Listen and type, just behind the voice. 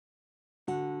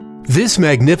This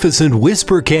magnificent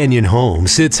Whisper Canyon home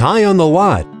sits high on the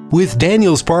lot with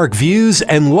Daniels Park views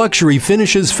and luxury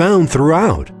finishes found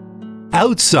throughout.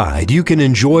 Outside, you can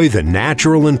enjoy the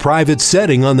natural and private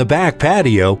setting on the back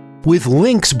patio with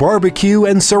Lynx barbecue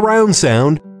and surround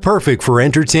sound, perfect for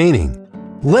entertaining.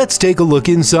 Let's take a look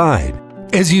inside.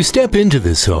 As you step into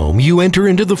this home, you enter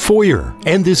into the foyer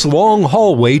and this long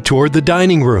hallway toward the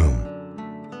dining room.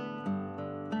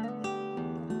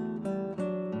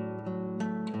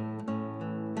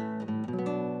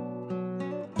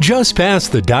 Just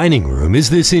past the dining room is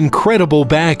this incredible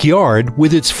backyard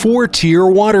with its 4-tier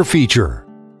water feature.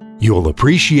 You'll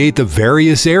appreciate the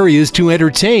various areas to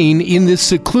entertain in this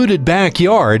secluded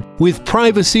backyard with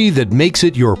privacy that makes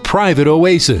it your private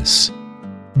oasis.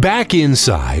 Back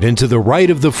inside and to the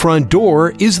right of the front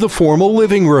door is the formal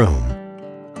living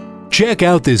room. Check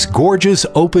out this gorgeous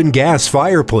open gas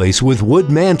fireplace with wood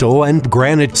mantel and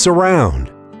granite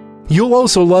surround. You'll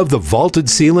also love the vaulted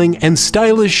ceiling and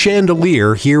stylish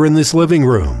chandelier here in this living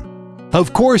room.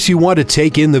 Of course, you want to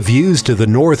take in the views to the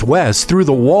northwest through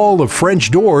the wall of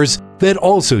French doors that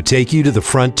also take you to the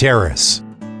front terrace.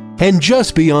 And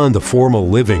just beyond the formal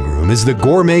living room is the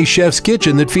gourmet chef's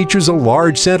kitchen that features a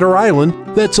large center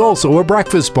island that's also a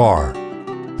breakfast bar.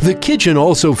 The kitchen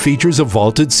also features a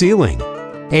vaulted ceiling.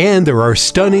 And there are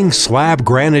stunning slab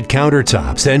granite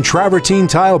countertops and travertine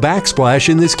tile backsplash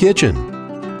in this kitchen.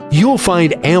 You'll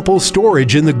find ample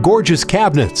storage in the gorgeous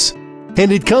cabinets,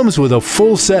 and it comes with a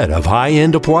full set of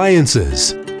high-end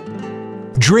appliances.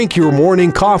 Drink your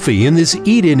morning coffee in this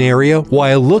eat-in area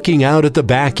while looking out at the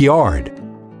backyard.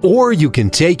 Or you can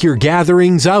take your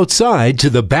gatherings outside to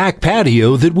the back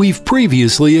patio that we've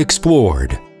previously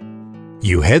explored.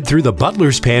 You head through the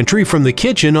butler's pantry from the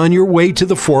kitchen on your way to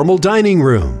the formal dining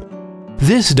room.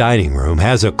 This dining room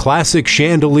has a classic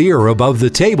chandelier above the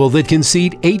table that can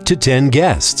seat 8 to 10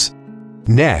 guests.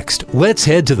 Next, let's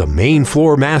head to the main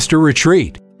floor master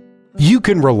retreat. You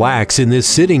can relax in this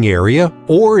sitting area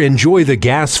or enjoy the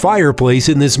gas fireplace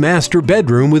in this master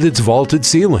bedroom with its vaulted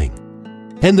ceiling.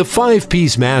 And the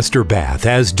 5-piece master bath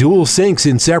has dual sinks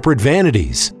in separate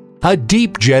vanities, a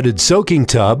deep jetted soaking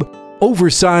tub,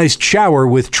 oversized shower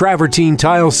with travertine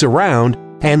tile surround,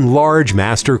 and large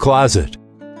master closet.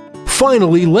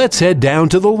 Finally, let's head down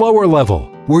to the lower level,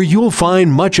 where you'll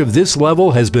find much of this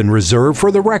level has been reserved for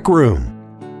the rec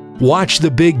room. Watch the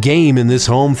big game in this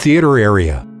home theater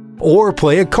area, or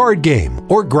play a card game,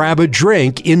 or grab a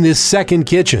drink in this second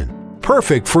kitchen,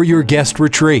 perfect for your guest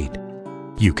retreat.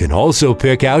 You can also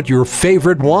pick out your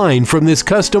favorite wine from this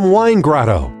custom wine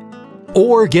grotto,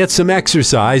 or get some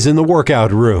exercise in the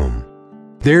workout room.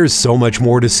 There's so much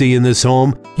more to see in this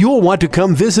home, you'll want to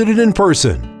come visit it in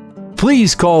person.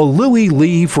 Please call Louie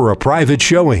Lee for a private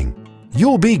showing.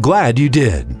 You'll be glad you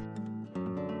did.